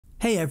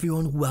Hey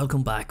everyone,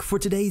 welcome back. For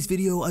today's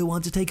video I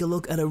want to take a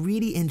look at a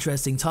really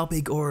interesting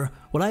topic, or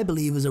what I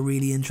believe is a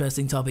really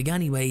interesting topic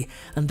anyway,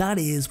 and that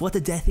is what the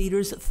Death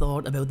Eaters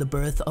thought about the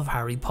birth of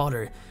Harry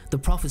Potter, the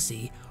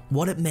prophecy,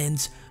 what it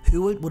meant,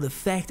 who it would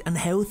affect and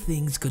how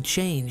things could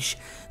change.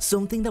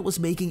 Something that was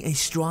making a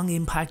strong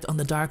impact on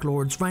the Dark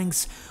Lord's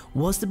ranks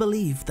was the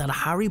belief that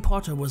Harry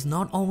Potter was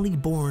not only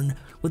born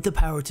with the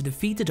power to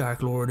defeat the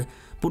Dark Lord,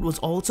 but was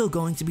also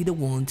going to be the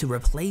one to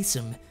replace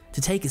him,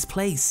 to take his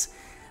place.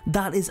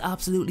 That is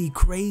absolutely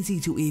crazy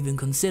to even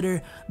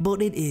consider,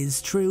 but it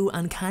is true,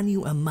 and can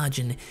you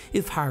imagine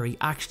if Harry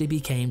actually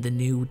became the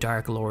new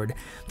Dark Lord?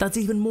 That's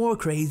even more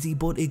crazy,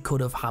 but it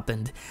could have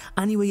happened.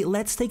 Anyway,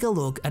 let's take a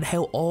look at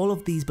how all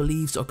of these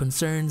beliefs or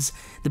concerns,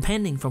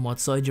 depending from what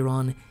side you're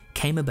on,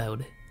 came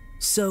about.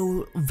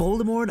 So,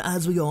 Voldemort,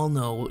 as we all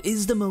know,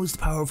 is the most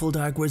powerful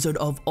Dark Wizard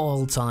of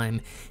all time.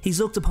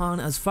 He's looked upon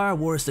as far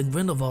worse than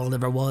Grindelwald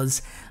ever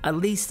was. At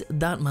least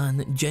that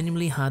man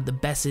genuinely had the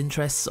best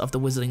interests of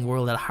the wizarding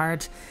world at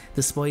heart,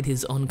 despite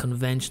his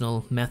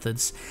unconventional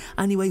methods.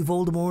 Anyway,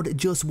 Voldemort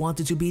just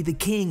wanted to be the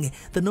king,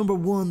 the number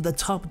one, the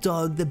top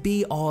dog, the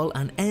be all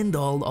and end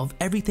all of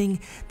everything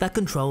that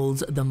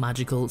controls the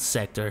magical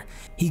sector.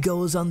 He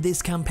goes on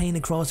this campaign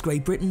across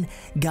Great Britain,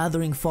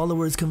 gathering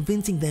followers,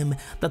 convincing them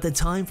that the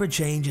time for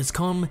change has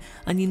come,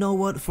 and you know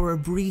what, for a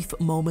brief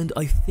moment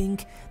I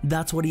think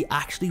that's what he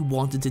actually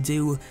wanted to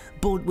do,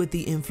 but with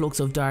the influx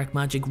of dark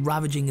magic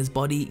ravaging his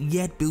body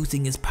yet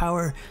boosting his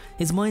power,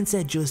 his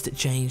mindset just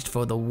changed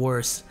for the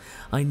worse.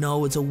 I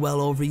know it's a well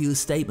overused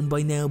statement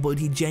by now, but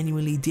he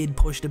genuinely did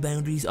push the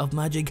boundaries of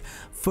magic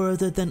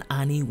further than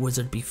any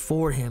wizard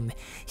before him.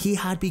 He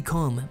had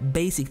become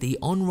basically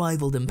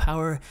unrivaled in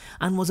power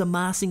and was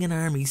amassing an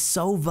army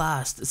so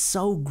vast,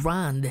 so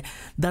grand,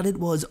 that it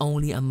was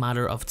only a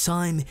matter of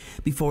time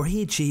before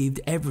he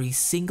achieved every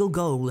single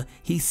goal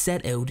he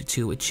set out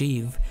to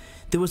achieve.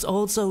 There was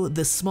also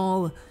the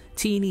small,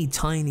 teeny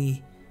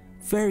tiny,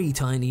 very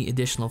tiny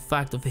additional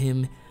fact of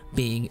him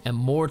being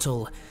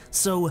immortal.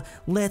 So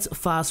let's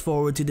fast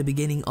forward to the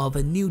beginning of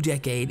a new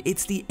decade.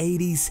 It's the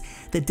 80s,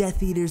 the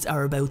Death Eaters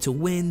are about to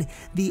win,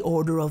 the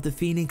Order of the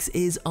Phoenix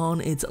is on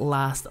its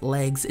last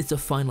legs, it's a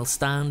final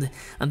stand,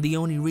 and the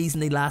only reason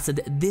they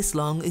lasted this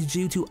long is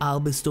due to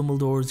Albus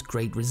Dumbledore's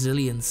great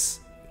resilience.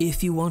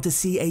 If you want to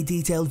see a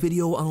detailed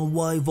video on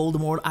why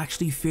Voldemort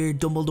actually feared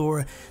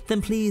Dumbledore,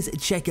 then please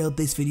check out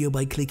this video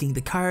by clicking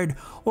the card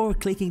or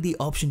clicking the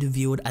option to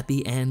view it at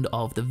the end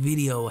of the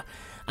video.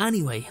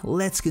 Anyway,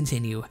 let's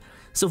continue.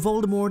 So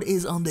Voldemort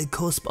is on the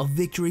cusp of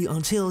victory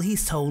until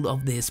he's told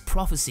of this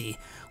prophecy,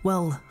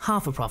 well,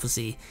 half a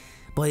prophecy,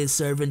 by his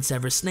servant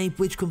Severus Snape,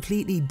 which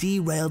completely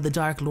derailed the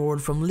Dark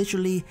Lord from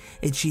literally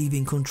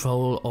achieving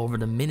control over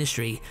the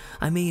Ministry.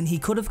 I mean, he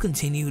could have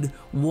continued,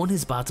 won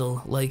his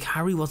battle, like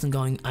Harry wasn't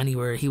going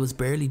anywhere, he was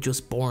barely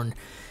just born.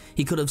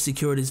 He could have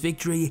secured his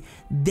victory,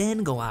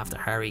 then go after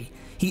Harry.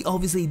 He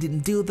obviously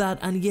didn't do that,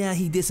 and yeah,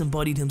 he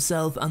disembodied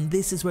himself, and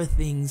this is where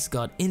things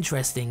got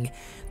interesting.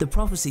 The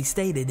prophecy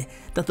stated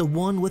that the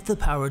one with the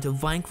power to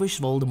vanquish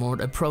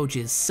Voldemort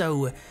approaches,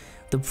 so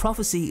the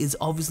prophecy is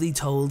obviously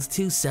told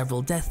to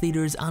several Death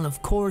Eaters, and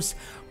of course,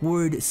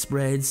 word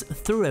spreads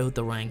throughout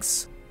the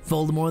ranks.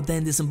 Voldemort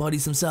then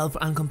disembodies himself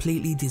and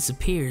completely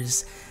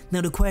disappears.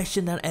 Now the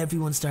question that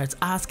everyone starts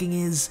asking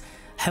is,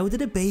 how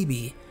did a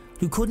baby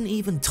who couldn't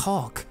even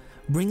talk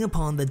bring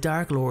upon the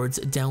Dark Lord's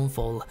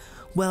downfall?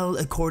 Well,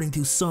 according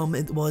to some,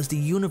 it was the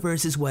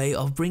universe's way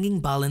of bringing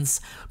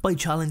balance by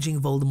challenging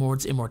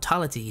Voldemort's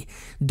immortality.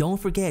 Don't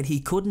forget, he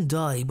couldn't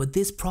die, but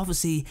this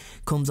prophecy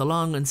comes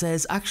along and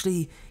says,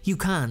 actually, you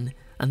can,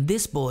 and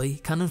this boy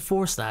can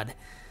enforce that.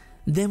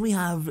 Then we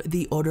have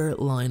the other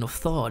line of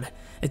thought,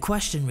 a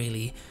question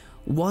really.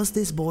 Was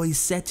this boy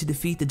set to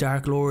defeat the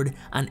Dark Lord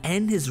and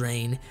end his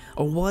reign,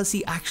 or was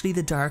he actually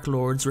the Dark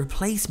Lord's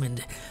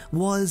replacement?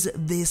 Was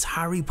this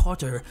Harry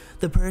Potter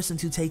the person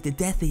to take the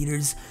Death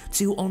Eaters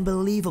to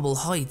unbelievable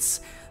heights?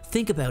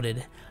 Think about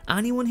it.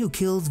 Anyone who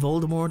kills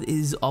Voldemort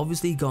is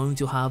obviously going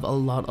to have a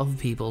lot of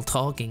people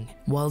talking.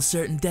 While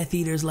certain Death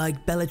Eaters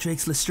like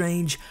Bellatrix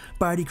Lestrange,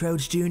 Barty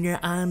Crouch Jr.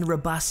 and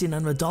Sebastian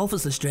and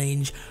Rodolphus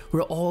Lestrange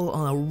were all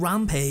on a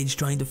rampage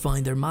trying to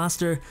find their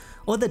master,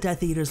 other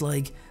Death Eaters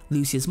like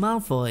Lucius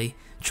Malfoy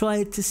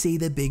tried to see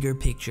the bigger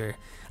picture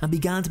and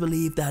began to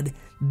believe that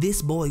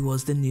this boy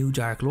was the new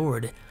Dark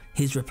Lord,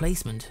 his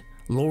replacement,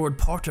 Lord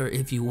Potter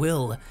if you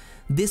will.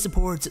 This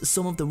supports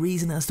some of the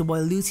reason as to why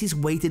Lucius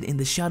waited in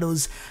the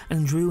shadows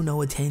and drew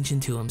no attention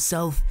to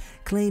himself,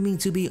 claiming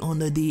to be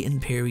under the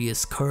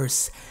Imperius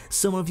Curse.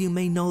 Some of you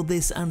may know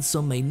this and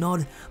some may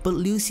not, but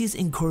Lucius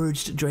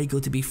encouraged Draco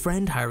to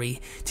befriend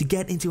Harry to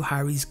get into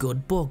Harry's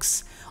good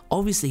books.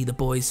 Obviously the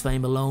boy's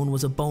fame alone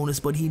was a bonus,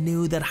 but he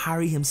knew that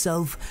Harry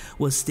himself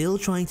was still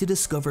trying to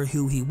discover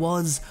who he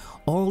was.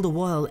 All the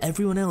while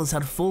everyone else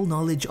had full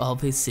knowledge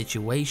of his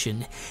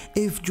situation.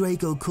 If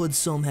Draco could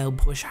somehow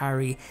push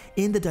Harry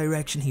in the direction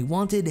direction he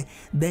wanted,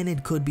 then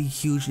it could be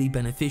hugely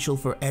beneficial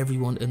for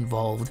everyone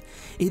involved.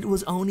 It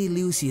was only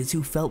Lucius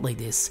who felt like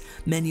this.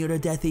 Many other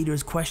Death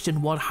Eaters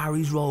questioned what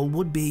Harry's role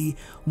would be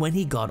when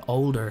he got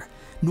older.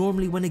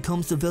 Normally when it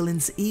comes to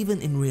villains,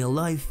 even in real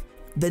life,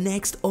 the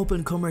next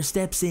up-and-comer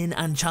steps in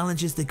and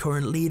challenges the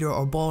current leader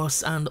or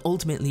boss and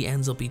ultimately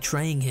ends up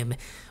betraying him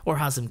or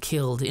has him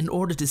killed in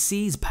order to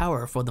seize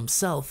power for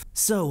themselves.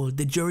 So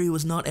the jury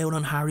was not out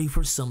on Harry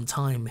for some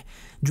time.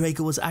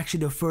 Draco was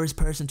actually the first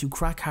person to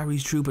crack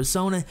Harry's true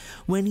persona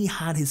when he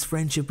had his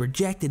friendship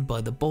rejected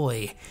by the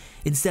boy.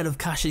 Instead of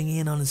cashing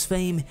in on his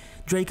fame,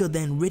 Draco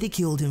then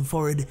ridiculed him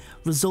for it,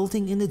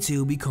 resulting in the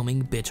two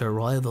becoming bitter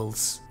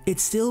rivals.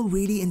 It's still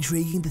really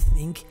intriguing to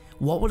think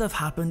what would have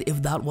happened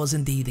if that was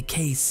indeed the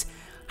case.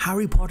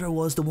 Harry Potter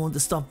was the one to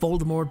stop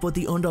Voldemort, but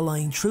the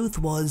underlying truth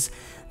was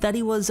that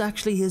he was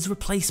actually his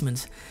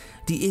replacement.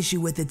 The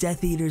issue with the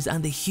Death Eaters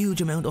and the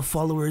huge amount of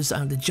followers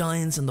and the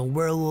giants and the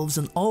werewolves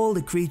and all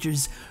the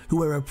creatures who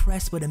were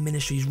oppressed by the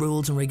Ministry's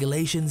rules and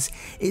regulations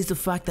is the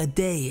fact that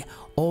they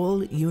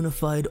all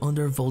unified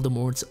under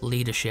Voldemort's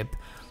leadership.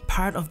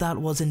 Part of that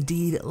was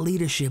indeed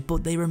leadership,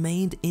 but they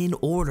remained in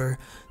order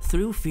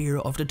through fear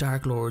of the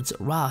Dark Lord's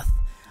wrath.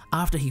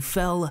 After he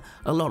fell,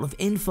 a lot of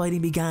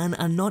infighting began,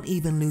 and not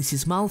even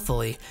Lucius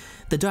Malfoy,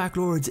 the Dark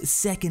Lord's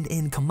second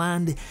in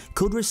command,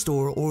 could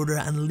restore order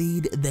and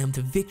lead them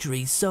to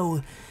victory.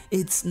 So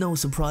it's no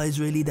surprise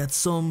really that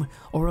some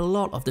or a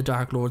lot of the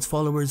Dark Lord's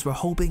followers were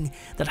hoping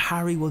that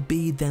Harry would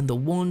be then the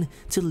one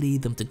to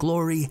lead them to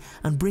glory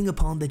and bring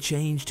upon the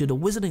change to the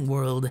wizarding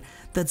world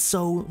that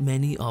so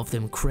many of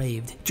them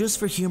craved. Just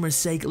for humor's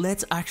sake,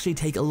 let's actually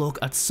take a look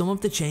at some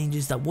of the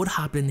changes that would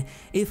happen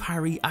if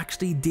Harry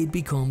actually did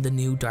become the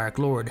new Dark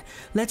Lord.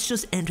 Let's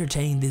just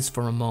entertain this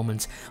for a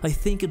moment. I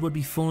think it would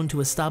be fun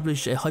to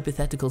establish a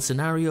hypothetical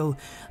scenario,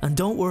 and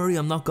don't worry,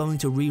 I'm not going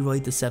to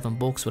rewrite the 7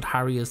 books with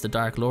Harry as the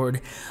Dark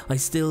Lord. I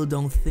still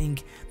don't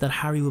think that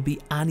Harry would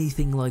be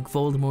anything like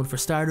Voldemort for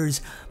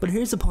starters, but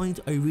here's the point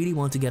I really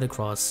want to get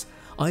across.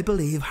 I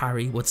believe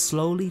Harry would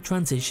slowly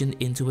transition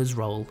into his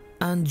role.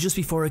 And just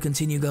before I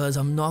continue guys,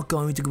 I'm not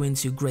going to go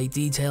into great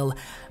detail.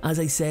 As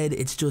I said,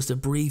 it's just a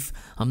brief.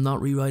 I'm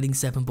not rewriting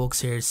 7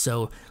 books here,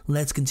 so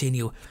let's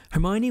continue.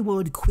 Hermione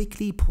would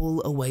quickly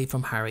pull away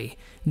from Harry,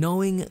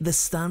 knowing the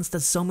stance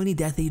that so many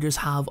Death Eaters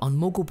have on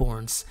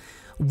Muggleborns.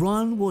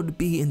 Ron would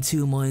be in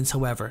 2 minds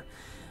however.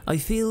 I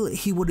feel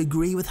he would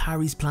agree with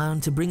Harry's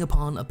plan to bring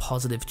upon a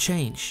positive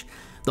change.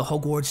 The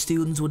Hogwarts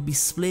students would be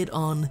split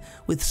on,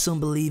 with some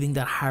believing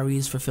that Harry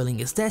is fulfilling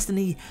his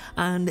destiny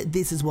and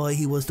this is why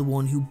he was the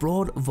one who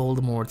brought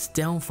Voldemort's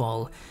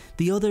downfall.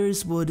 The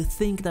others would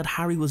think that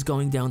Harry was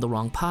going down the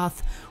wrong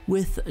path,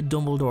 with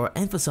Dumbledore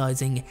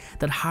emphasising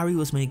that Harry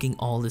was making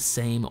all the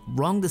same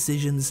wrong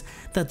decisions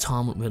that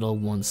Tom Riddle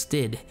once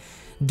did.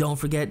 Don't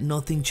forget,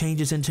 nothing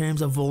changes in terms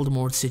of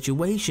Voldemort's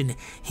situation.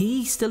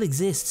 He still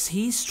exists,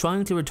 he's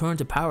trying to return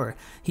to power,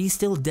 he's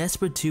still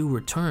desperate to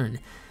return.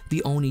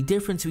 The only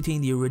difference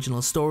between the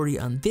original story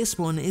and this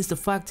one is the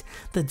fact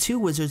that 2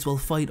 wizards will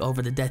fight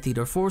over the Death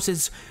Eater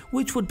forces,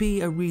 which would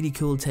be a really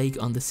cool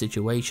take on the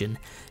situation.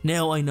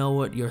 Now I know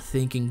what you're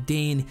thinking,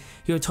 Dean,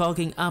 you're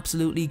talking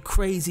absolutely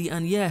crazy,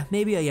 and yeah,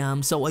 maybe I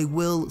am, so I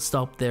will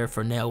stop there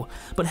for now.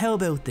 But how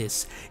about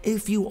this?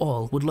 If you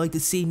all would like to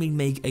see me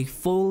make a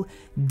full,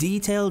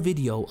 detailed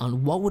video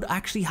on what would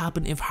actually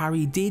happen if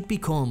Harry did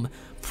become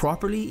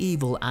properly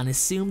evil and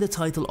assume the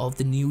title of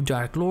the new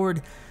Dark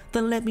Lord,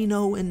 then let me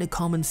know in the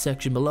comments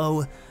section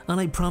below, and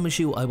I promise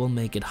you I will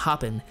make it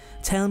happen.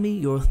 Tell me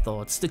your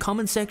thoughts. The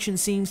comment section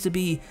seems to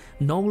be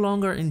no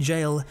longer in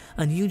jail,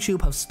 and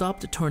YouTube have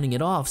stopped turning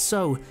it off,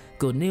 so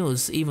good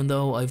news, even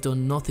though I've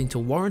done nothing to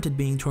warrant it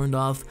being turned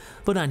off.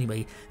 But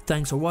anyway,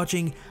 thanks for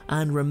watching,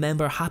 and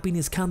remember,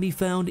 happiness can be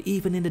found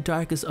even in the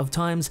darkest of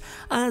times,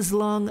 as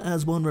long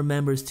as one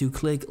remembers to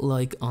click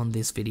like on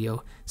this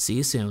video. See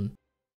you soon.